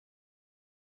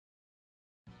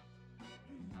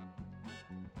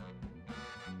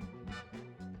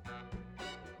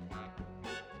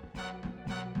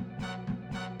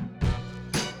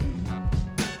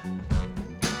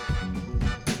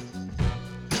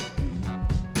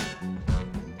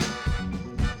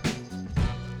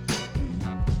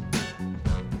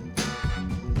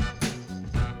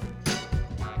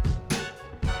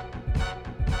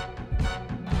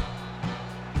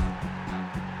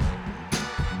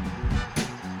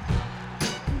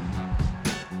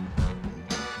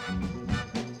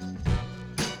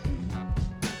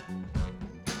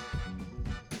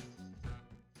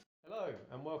Hello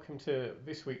and welcome to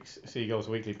this week's Seagulls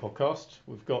Weekly podcast.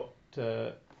 We've got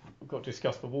to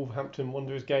discuss the Wolverhampton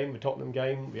Wanderers game, the Tottenham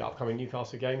game, the upcoming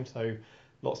Newcastle game, so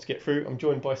lots to get through. I'm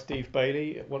joined by Steve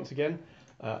Bailey once again.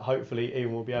 Hopefully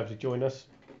Ian will be able to join us,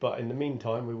 but in the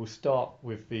meantime we will start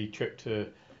with the trip to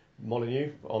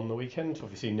Molineux on the weekend,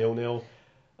 obviously 0-0.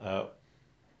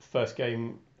 First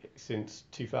game since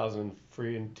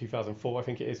 2003 and 2004 I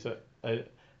think it is that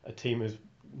a team has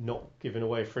not given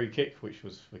away a free kick, which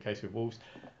was the case with Wolves.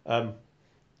 The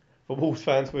Wolves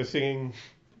fans were singing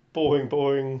boring,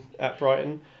 boring at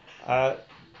Brighton.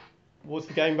 Was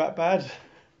the game that bad?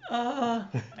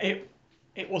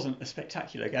 It wasn't a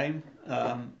spectacular game.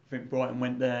 I think Brighton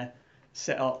went there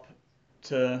set up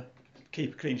to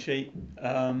keep a clean sheet.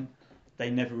 They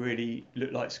never really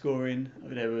looked like scoring.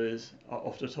 There was,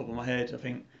 off the top of my head, I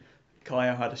think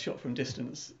Kyle had a shot from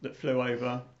distance that flew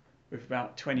over with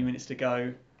about 20 minutes to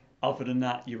go. Other than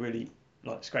that, you're really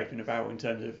like scraping the barrel in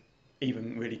terms of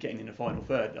even really getting in the final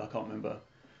third. I can't remember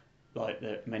like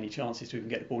the many chances to even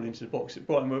get the ball into the box.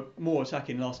 Brighton were more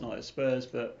attacking last night at Spurs,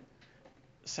 but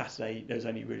Saturday there was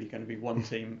only really going to be one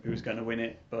team who was going to win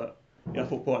it. But I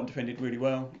thought Brighton defended really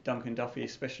well. Duncan Duffy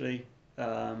especially.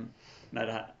 Rode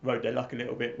their luck a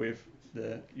little bit with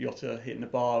the Jota hitting the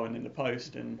bar and in the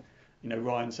post, and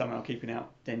Ryan somehow keeping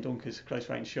out Dendonker's close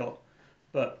range shot.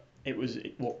 But it was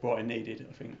what Brighton needed,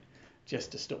 I think,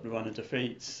 just to stop the run of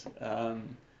defeats,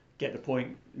 get the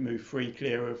point, move 3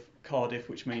 clear of Cardiff,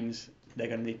 which means they're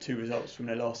going to need 2 results from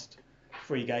their last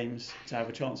 3 games to have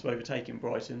a chance of overtaking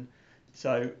Brighton.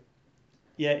 So,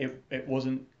 yeah, it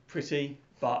wasn't pretty,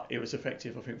 but it was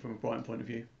effective, I think, from a Brighton point of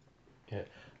view. Yeah,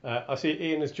 I see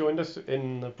Ian has joined us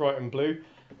in the Brighton blue.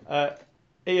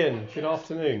 Ian, good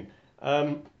afternoon.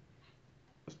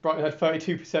 Brighton had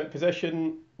 32%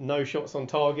 possession, no shots on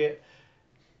target.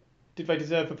 Did they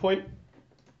deserve the point?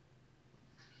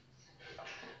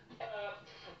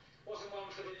 Wasn't one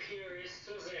for the purists,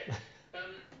 was it?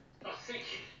 I think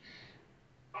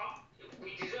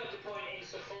we deserved the point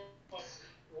insofar as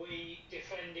we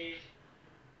defended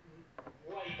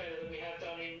way better than we have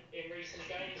done in recent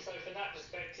games. So from that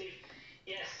perspective,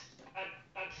 yes,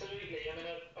 absolutely. I mean,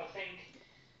 I think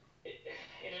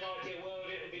in an ideal world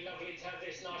it would be lovely to have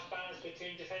this nice balance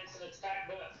between defence and attack,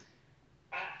 but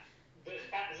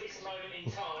at this moment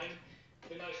in time,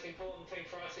 the most important thing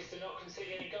for us is to not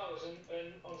concede any goals, and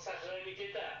on Saturday we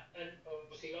did that, and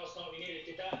obviously last night we nearly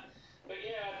did that. But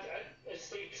yeah, as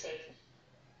Steve said,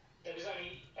 there was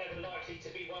only ever likely to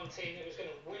be one team that was going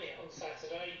to win it on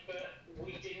Saturday, but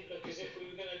we didn't look as if we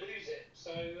were going to lose it.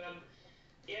 So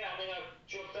yeah, I mean, our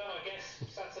job done, I guess,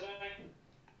 Saturday.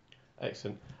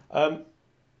 Excellent.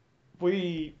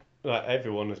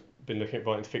 Everyone has been looking at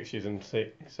Brighton's fixtures and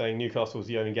saying Newcastle was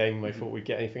the only game they thought we'd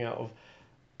get anything out of.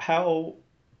 How,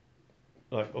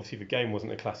 obviously the game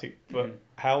wasn't a classic, but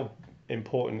how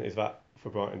important is that for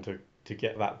Brighton to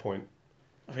get that point?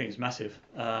 I think it's massive,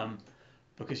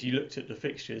 because you looked at the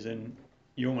fixtures and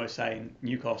you're almost saying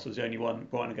Newcastle's the only one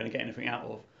Brighton are going to get anything out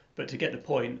of. But to get the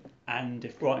point, and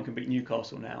if Brighton can beat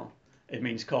Newcastle now, it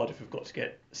means Cardiff have got to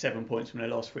get 7 points from their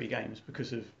last 3 games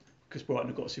because Brighton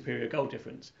have got a superior goal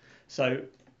difference. So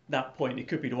that point, it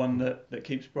could be the one that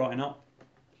keeps Brighton up,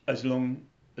 as long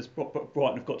as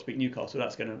Brighton have got to beat Newcastle.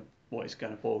 That's what it's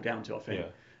going to boil down to, I think.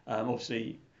 Yeah.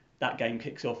 Obviously, that game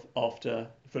kicks off after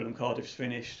Fulham Cardiff's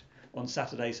finished on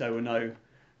Saturday, so we'll know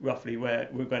roughly where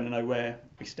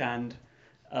we stand.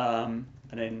 And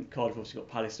then Cardiff obviously got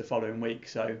Palace the following week,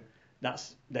 so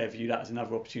they view that as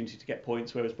another opportunity to get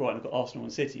points, whereas Brighton have got Arsenal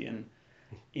and City, and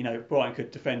Brighton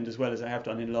could defend as well as they have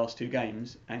done in the last 2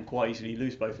 games and quite easily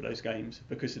lose both of those games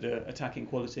because of the attacking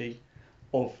quality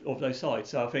of those sides.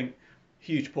 So I think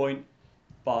huge point,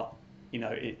 but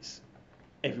it's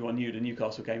everyone knew the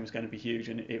Newcastle game was going to be huge,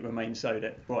 and it remains so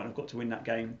that Brighton have got to win that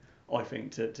game, I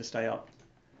think, to stay up.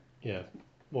 Yeah.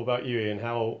 What about you, Ian?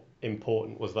 How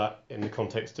important was that in the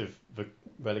context of the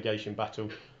relegation battle?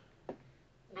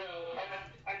 Well,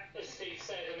 as Steve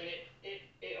said, I mean,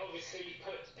 it obviously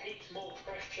heaps more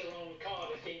pressure on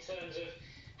Cardiff in terms of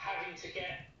having to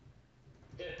get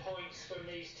the points from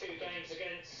these two games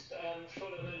against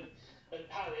Fulham and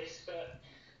Palace, but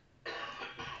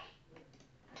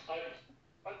I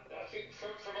think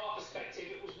from our perspective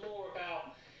it was more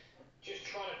about just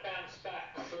trying to bounce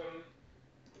back from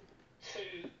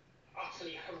two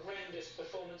utterly horrendous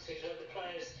performances where the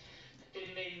players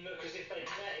didn't even look as if they'd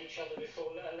met each other before,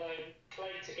 let alone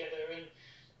played together. And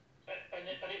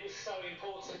it was so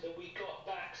important that we got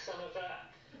back some of that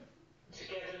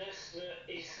togetherness that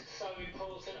is so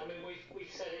important. I mean,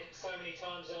 we've said it so many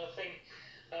times, and I think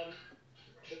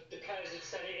the players have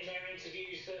said it in their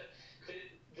interviews that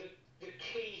the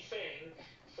key thing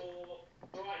for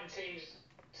Brighton teams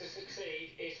to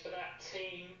succeed is for that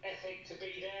team ethic to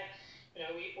be there. You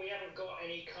know, we haven't got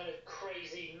any kind of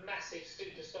crazy, massive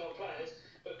superstar players,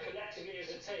 but collectively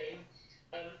as a team,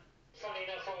 funny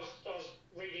enough, I was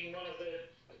reading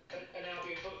an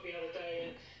Albion book the other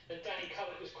day, and Danny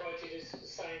Culloch was quoted as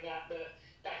saying that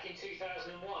back in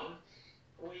 2001,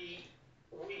 we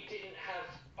didn't have,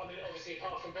 I mean, obviously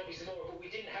apart from Bobby Zamora, but we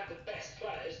didn't have the best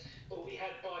players, but we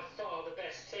had by far the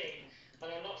best team. And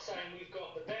I'm not saying we've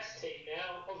got the best team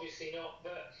now, obviously not,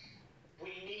 but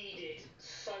we needed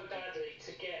so badly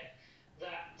to get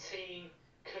that team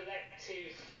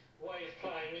collective way of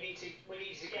playing. We need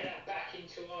to get that back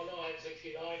into our lives, if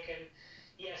you like. And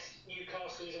yes,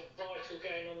 Newcastle is a vital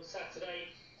game on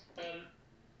Saturday.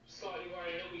 Slightly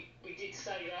worrying that we did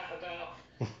say that about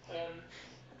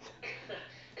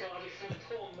Cardiff and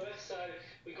Bournemouth, so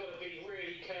we've got to be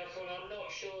really careful. And I'm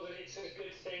not sure that it's a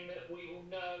good thing that we will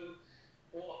know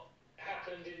what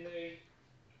happened in the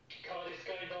Cardiff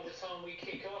game by the time we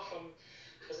kick off.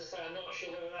 As I say, I'm not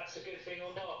sure whether that's a good thing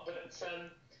or not, but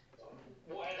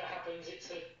whatever happens,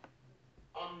 it's an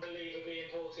unbelievably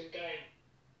important game.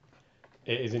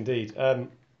 It is indeed.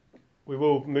 We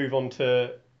will move on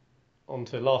to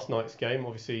last night's game.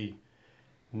 Obviously,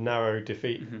 narrow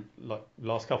defeat. Like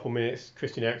last couple of minutes,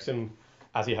 Christian Eriksen,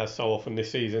 as he has so often this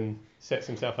season, sets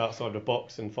himself outside the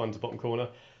box and finds the bottom corner.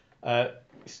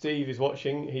 Steve is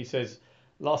watching. He says,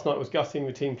 last night was gutting.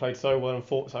 The team played so well and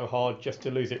fought so hard just to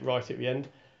lose it right at the end.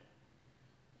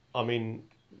 I mean,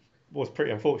 was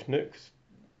pretty unfortunate because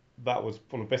that was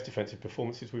one of the best defensive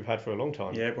performances we've had for a long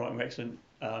time. Yeah, Brighton were excellent.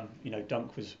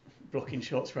 Dunk was blocking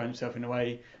shots, throwing himself in the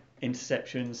way,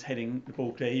 interceptions, heading the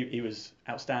ball clear. He was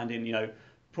outstanding.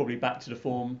 Probably back to the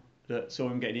form that saw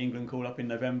him get the England call up in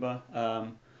November. I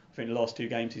think the last two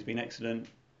games he's been excellent.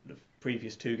 The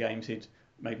previous two games he'd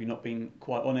maybe not been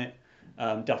quite on it.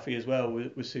 Duffy as well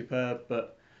was superb,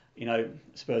 but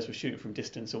Spurs were shooting from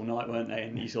distance all night, weren't they?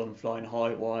 And you saw them flying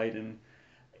high, wide, and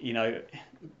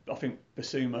I think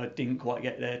Basuma didn't quite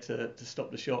get there to stop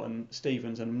the shot, and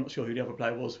Stevens, and I'm not sure who the other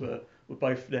player was, were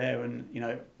both there and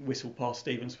whistled past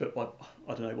Stevens' foot by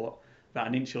I don't know what, about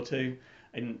an inch or two,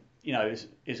 and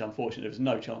it's unfortunate. There was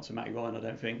no chance of Matty Ryan, I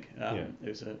don't think. It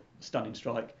was a stunning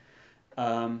strike.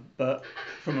 But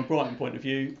from a Brighton point of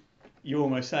view, you're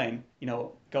almost saying, go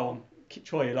on,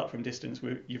 try your luck from distance.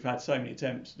 You've had so many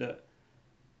attempts that,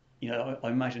 I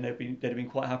imagine they'd have been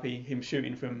quite happy him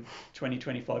shooting from 20,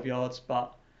 25 yards.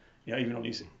 But, even on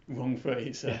his wrong foot,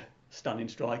 it's a stunning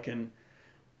strike. And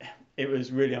it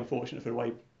was really unfortunate for the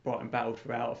way Brighton battled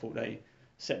throughout. I thought they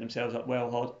set themselves up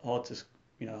well, hard to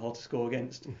score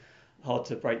against, hard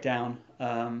to break down.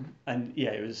 And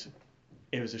yeah, it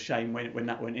was a shame when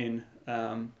that went in.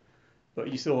 But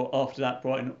you saw after that,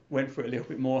 Brighton went for it a little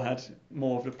bit more, had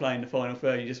more of the play in the final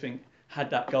third. You just think, had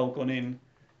that goal gone in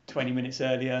 20 minutes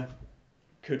earlier,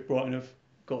 could Brighton have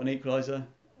got an equaliser?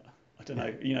 I don't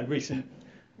know.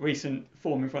 Recent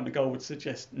form in front of goal would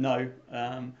suggest no.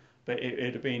 But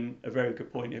it'd have been a very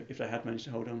good point if they had managed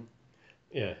to hold on.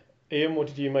 Yeah. Ian, what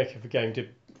did you make of the game?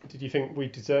 Did you think we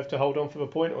deserved to hold on for the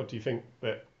point, or do you think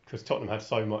that because Tottenham had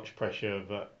so much pressure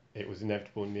that it was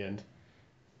inevitable in the end?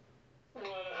 Well,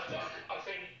 I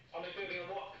think, building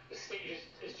on what Steve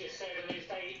has just said, if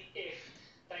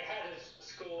they had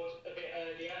scored a bit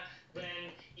earlier,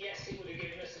 then yes, it would have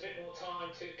given us a bit more time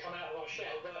to come out of our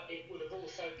shell, but it would have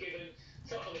also given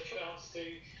Tottenham a chance to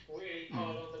really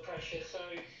pile on the pressure. So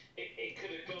it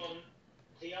could have gone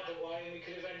the other way, and we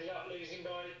could have ended up losing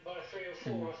by 3 or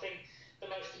 4. I think the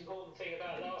most important thing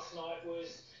about last night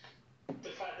was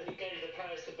the fact that it gave the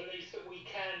players the belief that we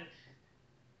can.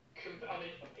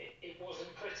 It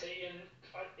wasn't pretty, and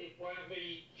it won't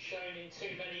be shown in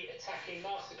too many attacking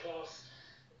masterclass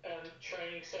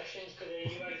training sessions for the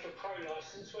UEFA Pro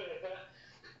licence, will it? But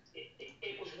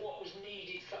it was what was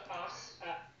needed for us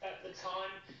at the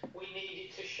time. We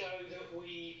needed to show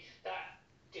that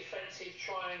defensive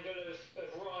triangle of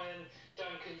Ryan,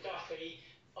 Duncan, Duffy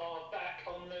are back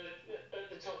at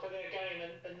the top of their game,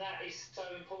 and that is so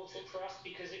important. important for us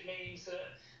because it means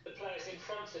that the players in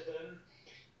front of them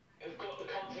have got the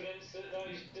confidence that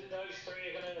those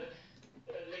three are going to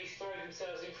at least throw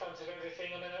themselves in front of everything.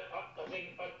 I mean, I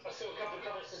think I saw a couple of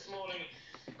comments this morning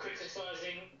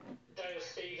criticising Dale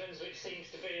Stephens, which seems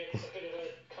to be a bit of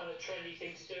a kind of trendy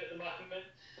thing to do at the moment,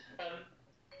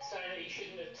 saying that he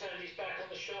shouldn't have turned his back on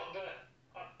the shot. But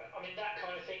I mean, that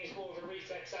kind of thing is more of a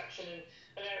reflex action,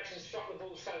 and Ericsson struck the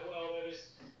ball so well. There was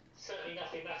certainly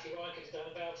nothing Matty Ryan could have done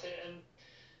about it, and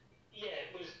yeah,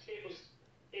 it was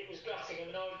gutting. I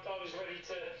mean, I was ready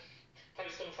to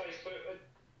post on Facebook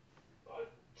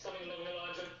something along the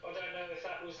lines of, I don't know if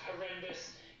that was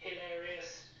horrendous,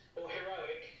 hilarious, or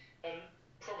heroic.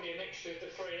 Probably a mixture of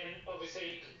the three, and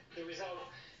obviously the result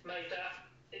made that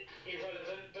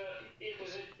irrelevant. But it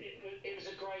was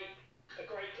a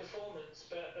great performance.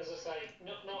 But as I say,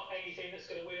 not anything that's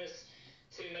going to win us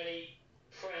too many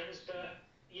friends. But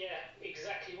yeah,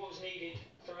 exactly what was needed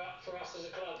for us as a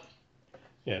club.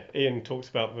 Yeah, Ian talks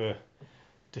about the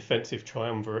defensive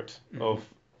triumvirate of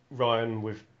Ryan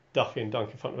with Duffy and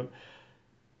Dunk in front of him.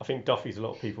 I think Duffy's a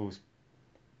lot of people's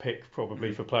pick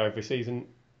probably for player of the season.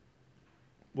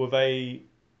 Were they?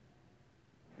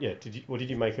 Yeah. What did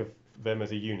you make of them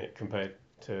as a unit compared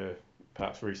to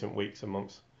perhaps recent weeks and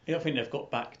months? Yeah, I think they've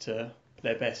got back to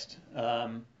their best.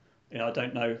 I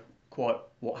don't know quite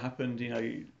what happened.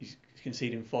 He's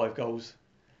conceding 5 goals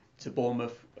to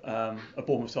Bournemouth. A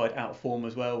Bournemouth side out of form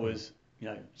as well was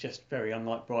just very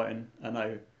unlike Brighton. I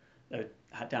know they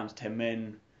had down to 10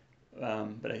 men,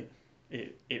 but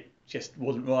it just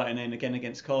wasn't right. And then again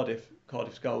against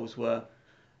Cardiff's goals were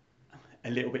a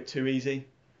little bit too easy.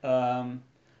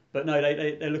 But no,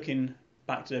 they're looking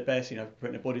back to their best.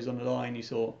 Putting their bodies on the line. You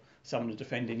saw some of the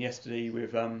defending yesterday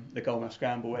with the goalmouth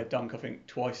scramble where Dunk I think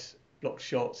twice blocked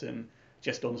shots, and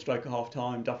just on the stroke of half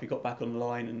time Duffy got back on the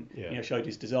line and showed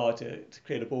his desire to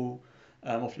clear the ball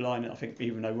off the line. I think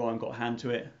even though Ryan got a hand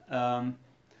to it,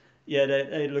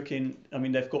 they're looking. I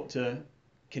mean, they've got to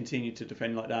continue to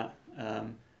defend like that.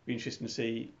 Be interesting to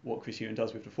see what Chris Hughton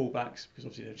does with the fullbacks, because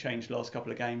obviously they've changed the last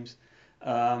couple of games.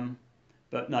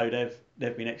 But no,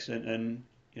 they've been excellent, and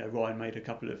Ryan made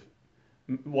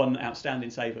one outstanding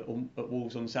save at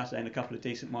Wolves on Saturday and a couple of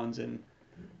decent ones. And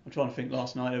I'm trying to think.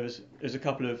 Last night there's a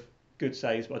couple of good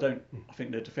saves, but I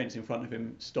think the defence in front of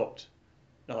him stopped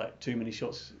too many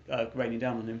shots raining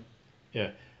down on him.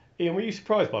 Yeah, Ian, were you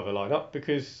surprised by the lineup?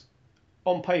 Because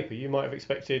on paper you might have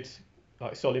expected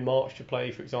Solly March to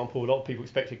play, for example. A lot of people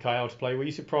expected Kyle to play. Were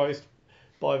you surprised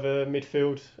by the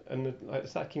midfield and the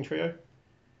attacking trio?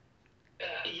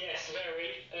 Yes, very.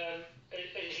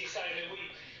 As you say, I mean,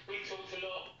 we talked a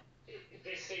lot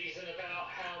this season about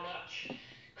how much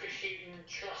Chris Hughton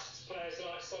trusts players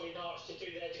like Solly March to do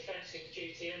their defensive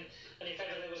duty, and if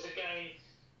ever there was a game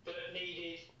that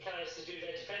needed players to do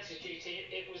their defensive duty,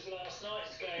 it was last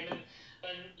night's game.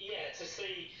 And to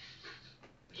see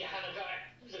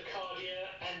Johanovac,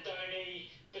 Lucadia,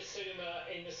 Andoni, Basuma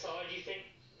in the side, you think,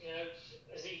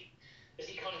 has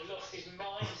he kind of lost his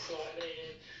mind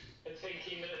slightly and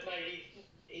thinking that maybe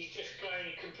he's just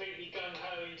going completely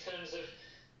gung-ho in terms of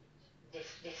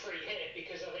the free hit,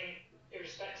 because I think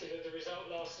irrespective of the result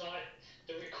last night,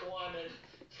 the requirement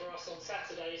for us on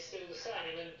Saturday is still the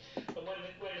same. And when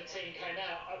the team came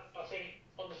out, I think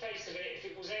on the face of it, if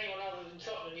it was anyone other than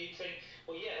Tottenham, you'd think,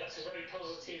 well, yeah, that's a very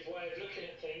positive way of looking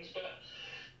at things. But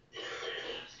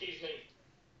excuse me.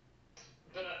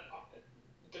 But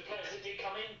the players that did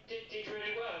come in did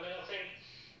really well. I mean, I think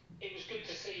it was good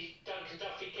to see Duncan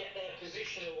Duffy get their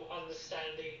positional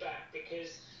understanding back,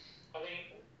 because I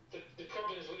think the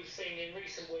problems we've seen in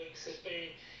recent weeks has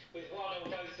been with one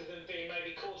or both of them being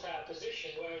maybe caught out of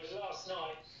position, whereas last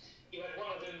night you had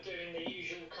one of them doing the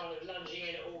usual kind of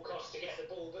lunging in at all costs to get the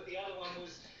ball, but the other one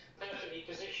was perfectly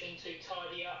positioned to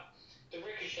tidy up the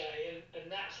ricochet,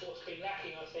 and that's what's been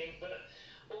lacking, I think. But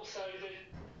also I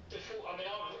mean,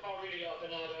 I really like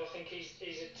Bernardo. I think he's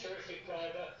a terrific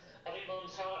player, but I think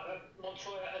Montoya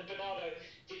and Bernardo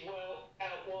did well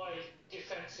out wide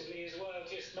defensively as well,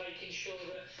 just making sure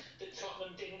that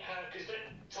Tottenham didn't have, because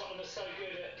Tottenham are so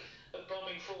good at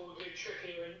bombing forward with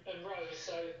Trippier and Rose,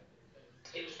 so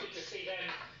it was good to see them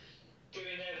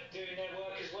doing their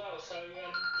work as well. So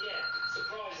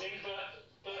surprising, but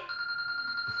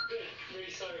good.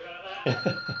 Really sorry about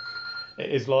that.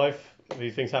 It is live.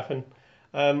 These things happen.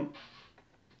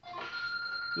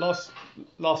 Last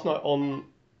night on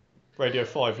Radio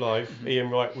 5 Live, Ian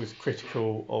Wright was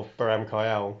critical of Baram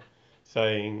Kayal,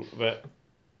 saying that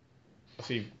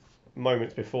obviously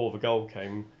moments before the goal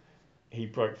came, he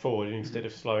broke forward, and instead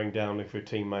of slowing down with a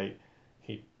teammate,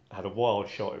 he had a wild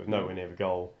shot. It was nowhere near the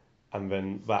goal, and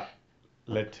then that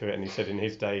led to it, and he said in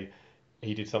his day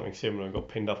he did something similar and got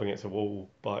pinned up against a wall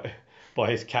by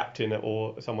his captain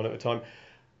or someone at the time.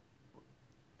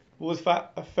 Was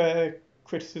that a fair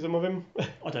criticism of him?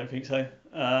 I don't think so.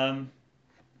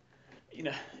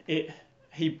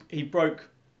 He broke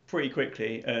pretty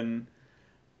quickly, and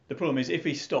the problem is if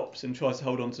he stops and tries to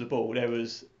hold on to the ball, there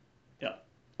was,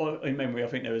 in memory, I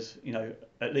think there was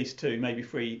at least 2, maybe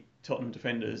 3 Tottenham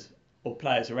defenders or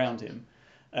players around him,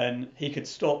 and he could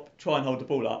stop, try and hold the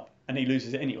ball up, and he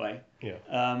loses it anyway. Yeah.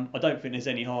 I don't think there's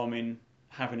any harm in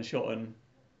having a shot and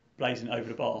blazing it over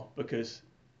the bar, because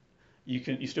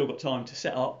you still got time to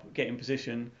set up, get in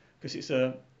position, because it's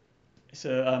a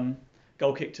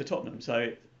goal kick to Tottenham.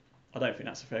 So I don't think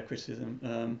that's a fair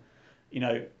criticism.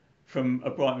 From a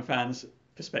Brighton fan's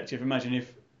perspective, imagine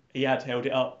if he had held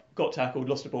it up, got tackled,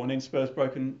 lost the ball, and then Spurs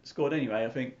broke and scored anyway. I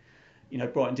think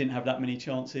Brighton didn't have that many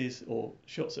chances or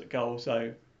shots at goal,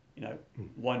 so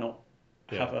why not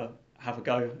have a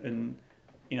go? And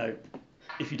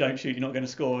if you don't shoot, you're not going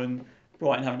to score. And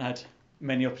Brighton haven't had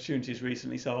many opportunities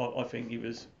recently, so I think he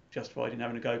was justified in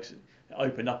having a go, because it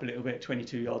opened up a little bit,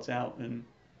 22 yards out, and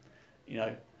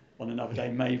on another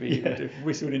day maybe he would have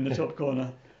whistled in the top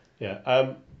corner.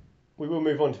 Yeah. We will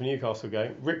move on to the Newcastle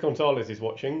game. Rick Gonzalez is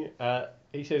watching.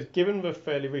 He says, given the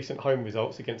fairly recent home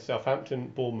results against Southampton,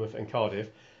 Bournemouth and Cardiff,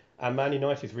 and Man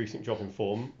United's recent drop in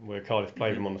form, where Cardiff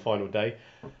played them on the final day,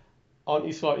 aren't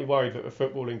you slightly worried that the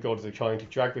footballing gods are trying to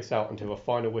drag this out until a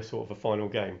final whistle of the final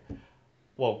game?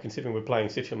 Well, considering we're playing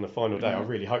City on the final day, I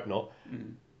really hope not.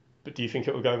 But do you think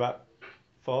it will go that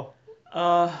far?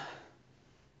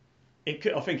 It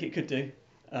could. I think it could do.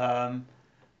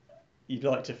 You'd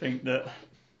like to think that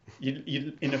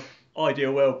you in an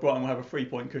ideal world, Brighton will have a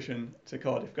 3-point cushion to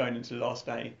Cardiff going into the last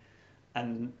day,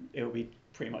 and it will be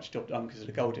pretty much job done because of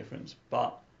the goal difference.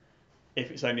 But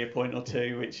if it's only a point or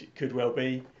 2, which it could well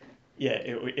be,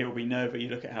 it will be nervy. You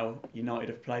look at how United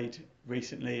have played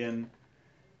recently, and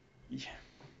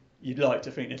you'd like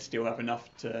to think they'd still have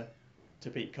enough to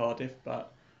beat Cardiff,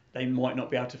 but they might not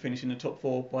be able to finish in the top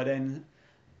 4 by then.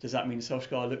 Does that mean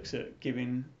Solskjaer looks at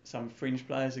giving some fringe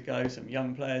players a go, some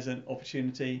young players an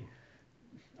opportunity?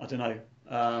 I don't know.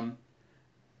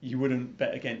 You wouldn't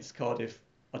bet against Cardiff.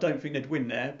 I don't think they'd win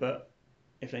there, but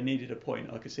if they needed a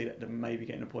point, I could see them maybe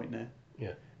getting a point there.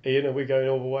 Yeah. Ian, are we going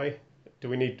all the way? Do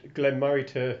we need Glenn Murray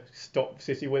to stop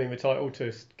City winning the title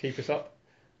to keep us up?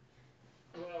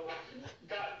 Well,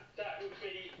 that would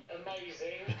be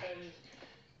amazing. And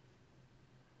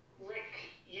Rick,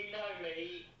 you know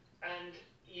me, and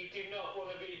you do not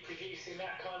want to be producing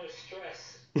that kind of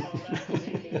stress on that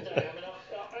particular day. I mean, all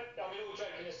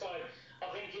joking aside, I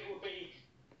think it would be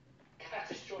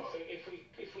catastrophic if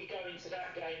we go into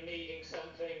that game needing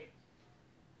something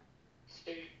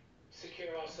to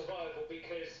secure our survival,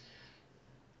 because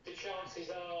the chances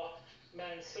are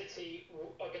Man City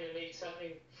are going to need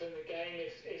something from the game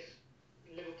if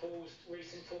Liverpool's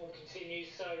recent form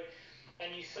continues. So,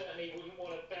 and you certainly wouldn't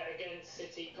want to bet against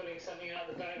City pulling something out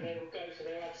of the bag. They will go for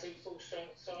their absolute full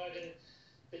strength side, and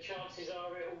the chances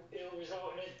are it'll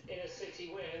result in a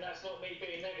City win. And that's not me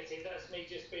being negative, that's me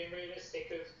just being realistic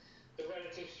of the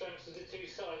relative strengths of the two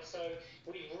sides. So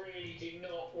we really do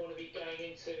not want to be going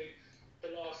into the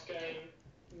last game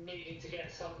needing to get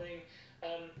something.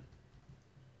 I'm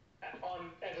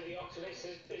ever the optimist,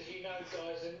 as you know,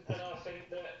 guys, and I think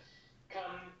that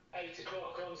come 8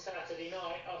 o'clock on Saturday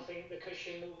night, I think the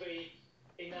cushion will be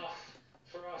enough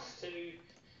for us to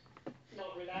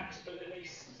not relax, but at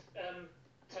least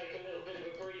take a little bit of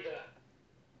a breather.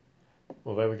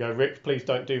 Well, there we go. Rick, please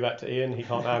don't do that to Ian. He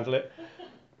can't handle it.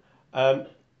 So,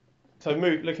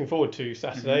 looking forward to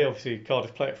Saturday. Obviously,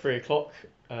 Cardiff play at 3 o'clock.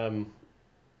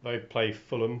 They play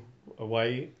Fulham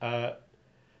away.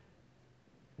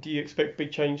 Do you expect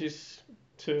big changes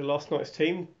to last night's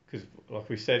team? Because, like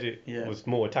we said, it was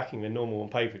more attacking than normal on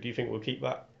paper. Do you think we'll keep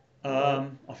that? I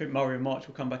think Murray and March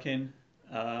will come back in.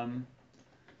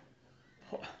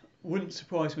 Wouldn't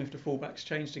surprise me if the fullbacks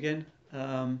changed again.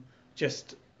 I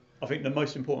think the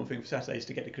most important thing for Saturday is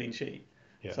to get the clean sheet.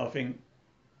 Yeah. So I think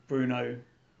Bruno,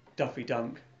 Duffy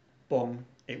Dunk, Bong,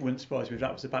 it wouldn't surprise me if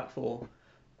that was the back 4.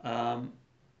 And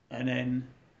then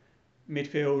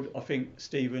midfield, I think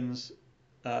Stevens,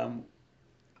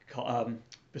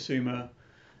 Basuma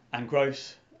and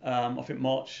Gross. I think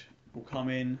March will come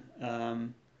in.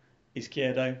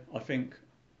 Izquierdo, I think,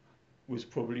 was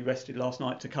probably rested last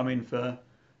night to come in for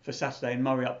Saturday, and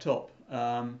Murray up top.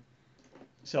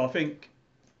 So I think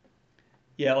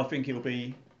it'll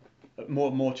be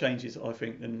more changes, I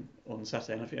think, than on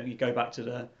Saturday. And I think you go back to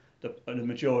the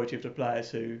majority of the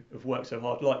players who have worked so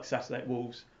hard, like Saturday at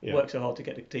Wolves, worked so hard to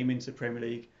get the team into the Premier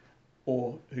League.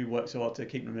 or who worked so hard to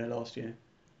keep them there last year.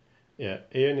 Yeah,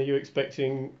 Ian, are you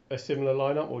expecting a similar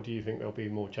lineup, or do you think there'll be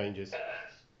more changes?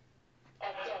 I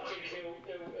think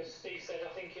he'll, as Steve said, I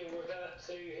think he'll revert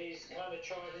to his kind of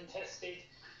tried and tested,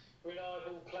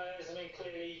 reliable players. I mean,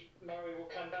 clearly Murray will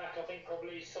come back. I think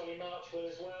probably Solly March will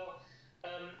as well.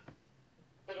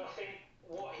 But I think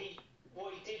what he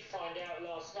did find out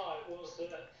last night was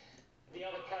that the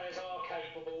other players are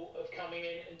capable of coming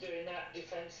in and doing that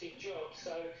defensive job.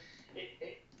 So,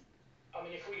 I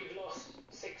mean, if we'd have lost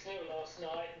 6-0 last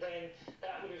night, then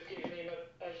that would have given him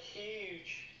a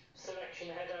huge selection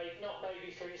headache, not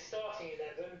maybe for his starting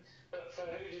 11, but for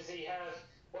who does he have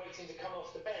waiting to come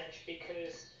off the bench,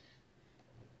 because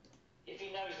if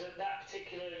he knows that that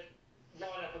particular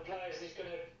lineup of players is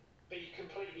going to be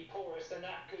completely porous, then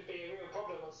that could be a real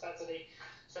problem on Saturday.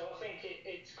 So I think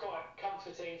it's quite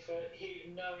comforting for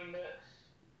Hugh knowing that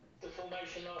the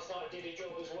formation last night did a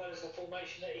job as well as the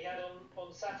formation that he had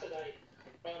on Saturday.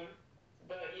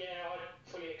 But yeah, I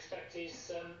fully expect his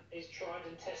tried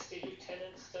and tested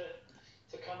lieutenants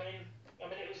to come in. I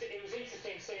mean, it was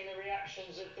interesting seeing the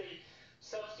reactions of the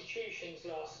substitutions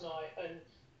last night, and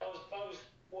I was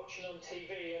watching on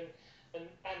TV, and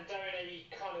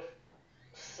Andoni kind of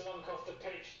slunk off the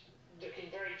pitch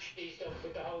looking very cheesed off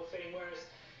with the whole thing, whereas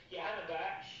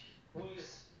Johanneback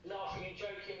was laughing and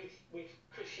joking with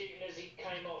Chris Hughton as he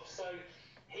came off. So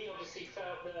he obviously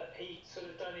felt that he'd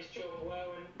sort of done his job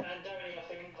well, and Andoni, I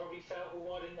think, probably felt,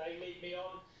 well, why didn't they leave me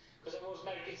on? Because I was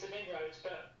making some inroads.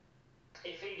 But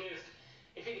if he'd have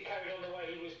carried on the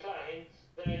way he was playing,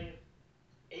 then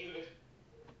he would have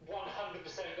 100%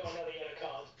 got another yellow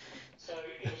card. So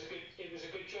it was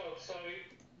a good job. So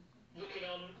looking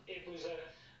on, it was a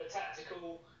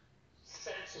tactical,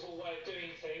 sensible way of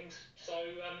doing things. So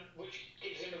which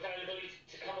gives him availability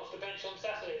to come off the bench on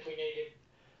Saturday if we need him.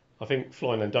 I think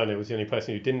Floyd Andone was the only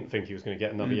person who didn't think he was going to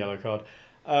get another yellow card.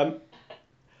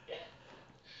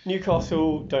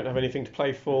 Newcastle don't have anything to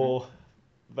play for.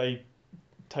 They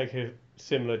take a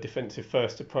similar defensive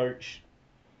first approach.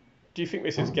 Do you think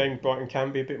this is a game Brighton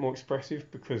can be a bit more expressive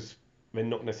because they're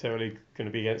not necessarily going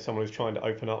to be against someone who's trying to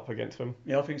open up against them?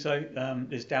 Yeah, I think so.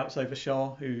 There's doubts over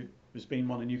Shaw, who has been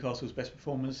one of Newcastle's best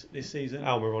performers this season.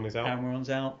 Almiron's out. Almiron's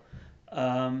out.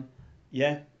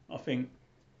 Yeah, I think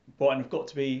Brighton have got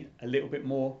to be a little bit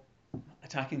more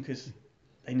attacking because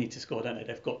they need to score, don't they?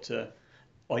 They've got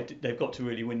to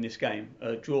really win this game.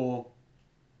 A draw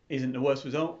isn't the worst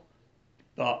result,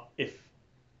 but if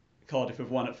Cardiff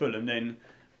have won at Fulham, then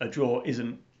a draw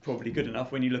isn't probably good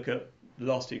enough. When you look at the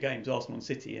last two games, Arsenal and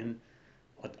City, and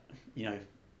I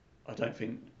don't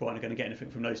think Brighton are going to get anything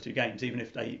from those two games, even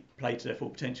if they play to their full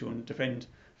potential and defend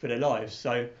for their lives.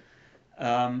 So,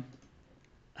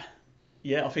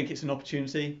 yeah, I think it's an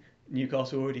opportunity.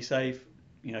 Newcastle already save,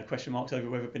 question marks over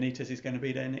whether Benitez is going to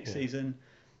be there next season.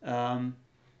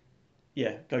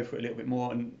 Yeah, go for it a little bit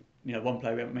more. And one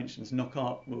player we haven't mentioned is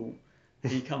Knockaert. Will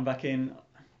he come back in?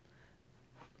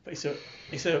 But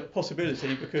it's a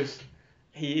possibility because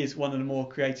he is one of the more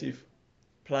creative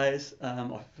players.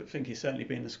 I think he's certainly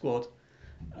been in the squad.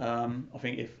 I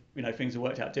think if things have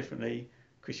worked out differently,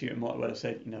 Chris Hughton might well have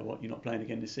said, you know what, you're not playing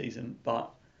again this season, but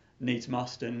needs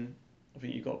must, and I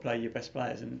think you've got to play your best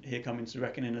players, and here come into the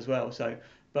reckoning as well. So,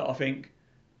 but I think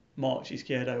March,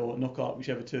 Izquierdo or Knockaert,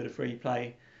 whichever two of the three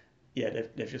play, yeah,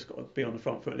 they've just got to be on the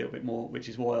front foot a little bit more, which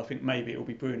is why I think maybe it'll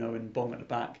be Bruno and Bong at the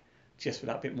back, just for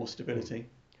that bit more stability.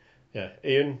 Yeah,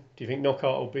 Ian, do you think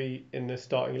Knockaert will be in the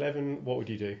starting 11? What would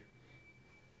you do?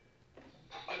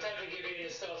 I don't think he'll be in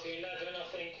the starting 11.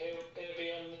 I think he'll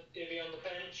be on the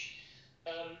bench.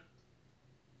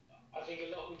 I think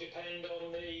a lot will depend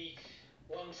on the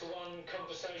one-to-one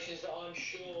conversations that I'm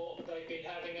sure they've been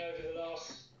having over the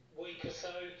last week or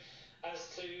so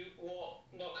as to what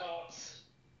Knockaert's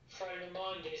frame of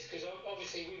mind is, because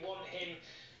obviously we want him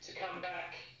to come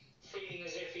back feeling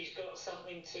as if he's got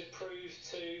something to prove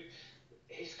to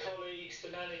his colleagues,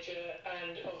 the manager,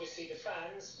 and obviously the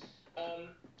fans.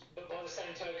 But by the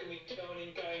same token, we don't want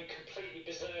him going completely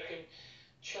berserk and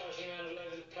charging around all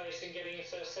over the place and getting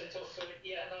himself sent off for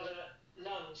yet another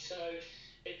lunge. So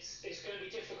it's going to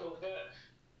be difficult. But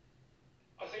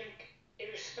I think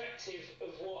irrespective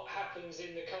of what happens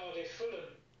in the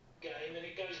Cardiff-Fulham game, and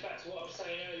it goes back to what I was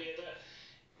saying earlier, that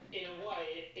in a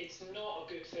way it's not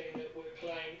a good thing that we're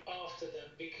playing after them,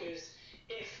 because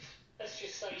if, let's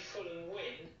just say, Fulham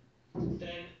win,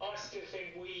 then I still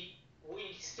think we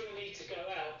still need to go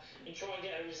out and try and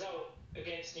get a result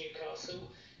against Newcastle,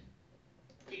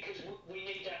 because we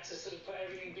need that to sort of put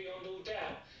everything beyond all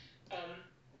doubt.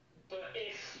 But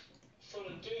if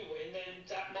Fulham do win, then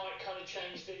that might kind of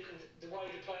change the way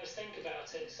the players think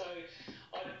about it. So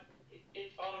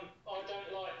I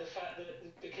don't like the fact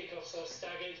that the kickoffs are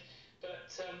staggered, but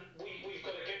we've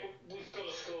got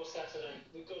to score Saturday.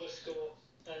 We've got to score,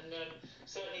 and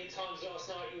certainly at times last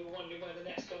night you were wondering where the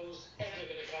next goal's ever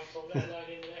going to come from, let alone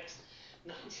in the next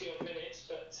 90 odd minutes.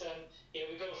 But yeah,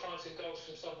 we've got to find some goals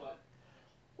from somewhere.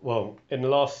 Well, in the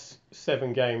last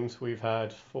 7 games, we've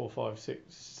had 4, 5, 6,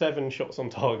 7 shots on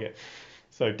target.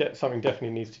 So something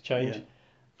definitely needs to change.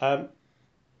 Yeah.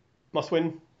 Must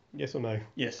win, yes or no?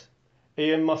 Yes.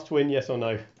 Ian, must win, yes or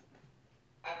no?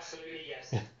 Absolutely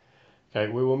yes.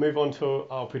 Okay, we will move on to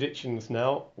our predictions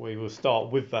now. We will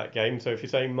start with that game. So if you're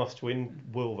saying must win,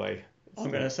 will they? I'm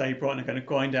going to say Brighton are going to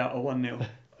grind out a 1-0.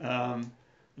 I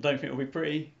don't think it'll be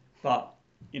pretty, but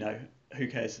who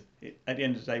cares? At the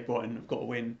end of the day, Brighton have got to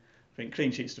win. I think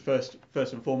clean sheet's the first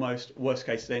and foremost. Worst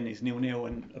case then is 0-0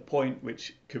 and a point,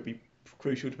 which could be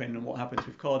crucial depending on what happens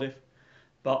with Cardiff.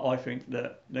 But I think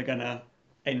that they're going to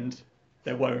end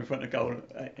their woe in front of goal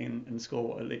and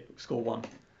score 1.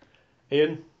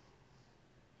 Ian?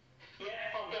 Yeah,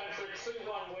 I'm going for a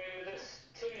 2-1 win with us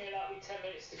 2-0 up with 10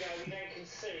 minutes to go. We then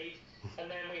concede,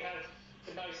 and then we have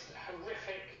the most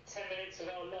horrific 10 minutes of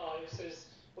our lives as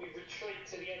we retreat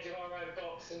to the edge of our own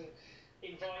box and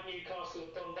invite Newcastle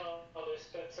to bombard us.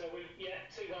 But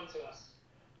 2-1 to us.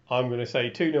 I'm going to say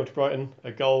 2-0 to Brighton,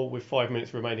 a goal with 5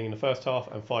 minutes remaining in the first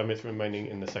half and 5 minutes remaining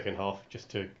in the second half, just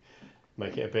to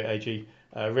make it a bit edgy.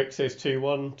 Rick says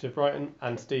 2-1 to Brighton,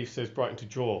 and Steve says Brighton to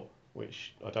draw,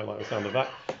 which I don't like the sound of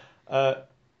that.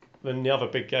 Then the other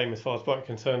big game, as far as Brighton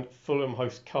concerned, Fulham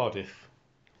host Cardiff.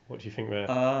 What do you think there?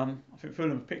 I think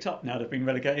Fulham have picked up now they've been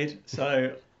relegated,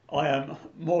 so I am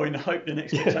more in hope than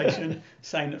expectation,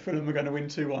 saying that Fulham are going to win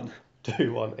 2-1.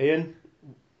 2-1. Ian?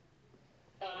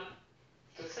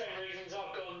 For the same reasons,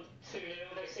 I've gone 2-0.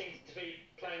 They seem to be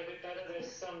playing a bit better.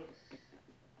 There's some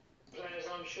players,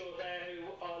 I'm sure, there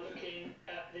who are looking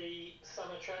at the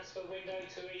summer transfer window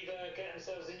to either get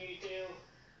themselves a new deal,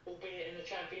 albeit in the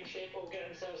Championship, or get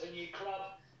themselves a new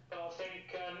club. But I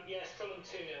think, yes, Fulham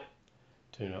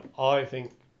 2-0. 2-0. I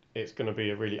think it's going to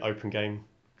be a really open game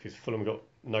because Fulham got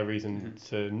no reason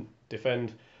to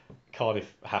defend.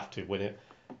 Cardiff have to win it.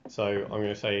 So I'm going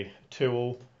to say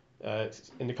 2-2.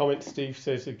 In the comments, Steve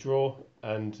says a draw,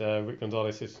 and Rick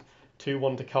Gonzalez says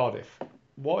 2-1 to Cardiff.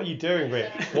 What are you doing,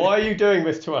 Rick? Why are you doing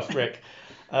this to us, Rick?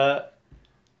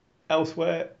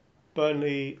 Elsewhere,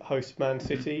 Burnley hosts Man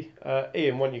City.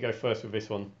 Ian, why don't you go first with this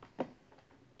one?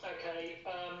 Okay,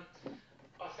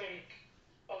 I think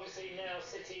obviously now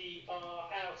City are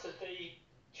out of the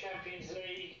Champions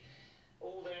League.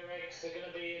 All their eggs are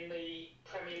going to be in the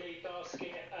Premier League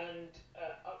basket, and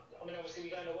I mean obviously we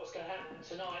don't know what's going to happen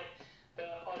tonight,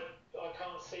 but I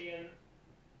can't see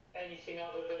anything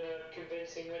other than a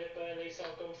convincing win at Burnley, so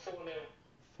I've gone 4-0.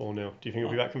 4-0. Do you think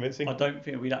it'll be that convincing? I don't think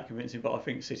it'll be that convincing, but I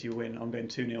think City will win. I'm going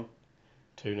 2-0.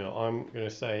 2-0. I'm going to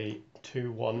say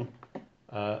 2-1.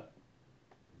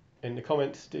 In the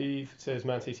comments, Steve says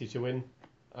Man City to win.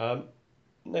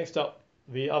 Next up,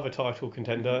 the other title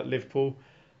contender, Liverpool.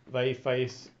 They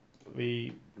face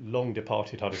the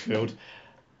long-departed Huddersfield.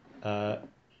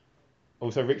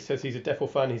 Also, Rick says he's a Defil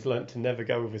fan. He's learnt to never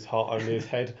go with his heart, only his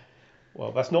head.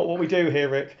 Well, that's not what we do here,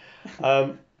 Rick.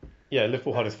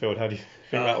 Liverpool Huddersfield. How do you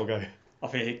think that will go? I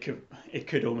think it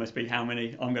could almost be how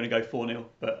many? I'm going to go 4-0,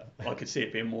 but I could see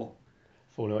it being more.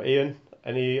 4-0. Ian,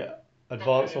 any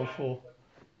advance on 4?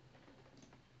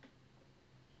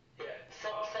 Yeah,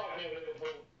 5-0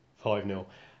 Liverpool.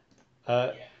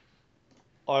 5-0.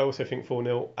 I also think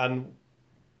 4-0, and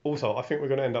also I think we're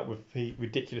going to end up with the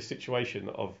ridiculous situation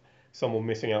of someone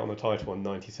missing out on the title on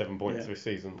 97 points this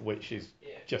season, which is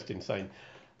just insane.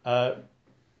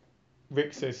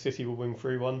 Rick says City will win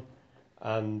 3-1,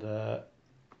 and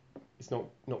it's not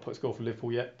put a score for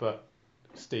Liverpool yet, but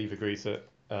Steve agrees that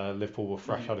Liverpool will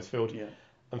thrash Huddersfield. Yeah.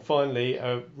 And finally,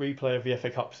 a replay of the FA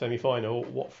Cup semi-final,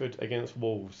 Watford against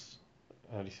Wolves.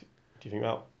 How do you think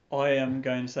that? I am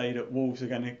going to say that Wolves are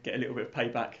going to get a little bit of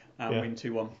payback and win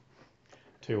 2-1.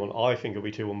 2-1. I think it'll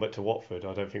be 2-1, but to Watford.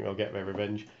 I don't think they'll get their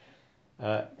revenge.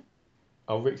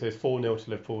 Rick says 4-0 to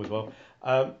Liverpool as well.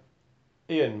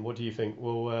 Ian, what do you think?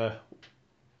 Will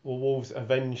Wolves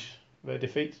avenge their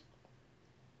defeat?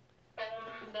 No,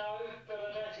 but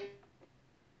I don't think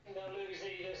they'll lose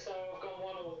either, so I've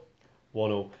gone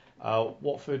 1-1.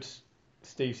 Watford,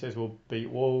 Steve says will beat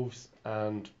Wolves,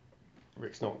 and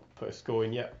Rick's not put a score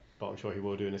in yet, but I'm sure he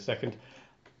will do in a second.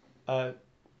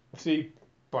 Obviously,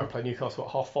 Brighton play Newcastle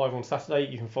at 5:30 on Saturday.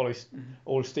 You can follow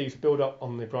all of Steve's build-up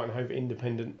on the Brighton Hove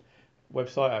Independent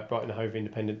website at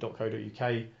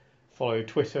brightonhoveindependent.co.uk. Follow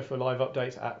Twitter for live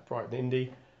updates at Brighton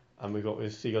Indy, and we've got the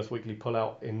Seagulls Weekly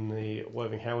pull-out in the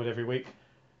Worthing Herald every week.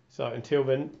 So until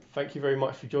then, thank you very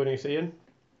much for joining us, Ian.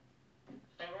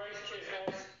 No worries, cheers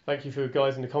guys. Thank you for the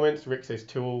guys in the comments. Rick says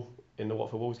 2-2 in the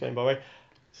Watford Wolves game, by the way.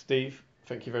 Steve,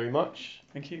 thank you very much.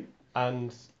 Thank you.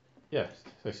 And yes,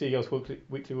 so Seagulls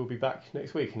Weekly will be back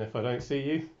next week. And if I don't see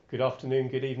you, good afternoon,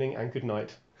 good evening, and good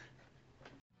night.